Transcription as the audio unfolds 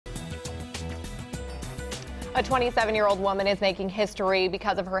A 27-year-old woman is making history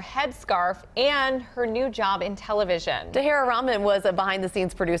because of her headscarf and her new job in television. Tahera Rahman was a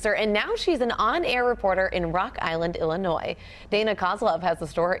behind-the-scenes producer, and now she's an on-air reporter in Rock Island, Illinois. Dana Kozlov has the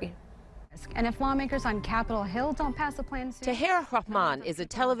story. And if lawmakers on Capitol Hill don't pass a plan soon... Tahera Rahman is a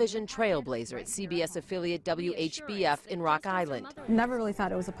television trailblazer at CBS affiliate WHBF in Rock Island. Never really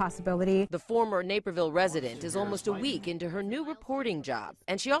thought it was a possibility. The former Naperville resident is almost a week into her new reporting job,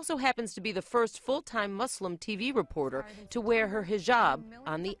 and she also happens to be the first full-time Muslim TV reporter to wear her hijab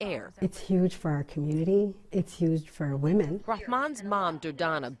on the air. It's huge for our community. It's huge for women. Rahman's mom,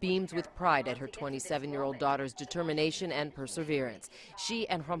 Durdana, beams with pride at her 27-year-old daughter's determination and perseverance. She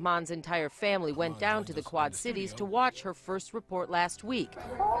and Rahman's entire family went down to the Quad Cities to watch her first report last week.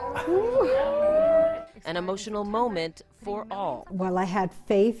 An emotional moment for all. While I had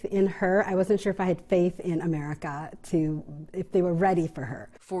faith in her, I wasn't sure if I had faith in America, if they were ready for her.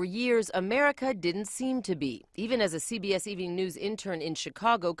 For years, America didn't seem to be. Even as a CBS Evening News intern in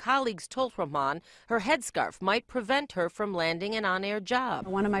Chicago, colleagues told Rahman her headscarf might prevent her from landing an on-air job.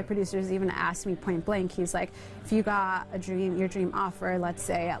 One of my producers even asked me point blank, he's like, if you got your dream offer, let's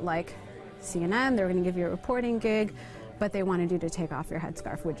say at like CNN, they're going to give you a reporting gig, but they wanted you to take off your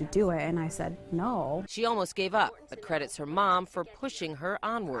headscarf. Would you do it? And I said, no. She almost gave up, but credits her mom for pushing her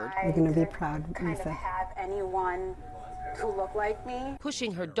onward. You're going to be proud, Lisa. Have anyone who look like me.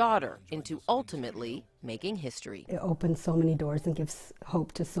 Pushing her daughter into ultimately making history. It opens so many doors and gives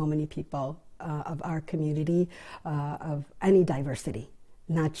hope to so many people of our community, of any diversity,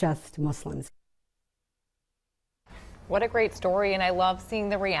 not just Muslims. What a great story, and I love seeing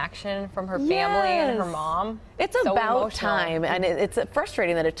the reaction from her family and her mom. It's so about emotional. Time, and it's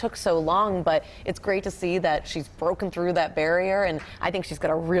frustrating that it took so long, but it's great to see that she's broken through that barrier, and I think she's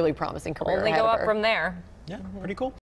got a really promising career Only ahead go of up her. from there. Yeah, pretty cool.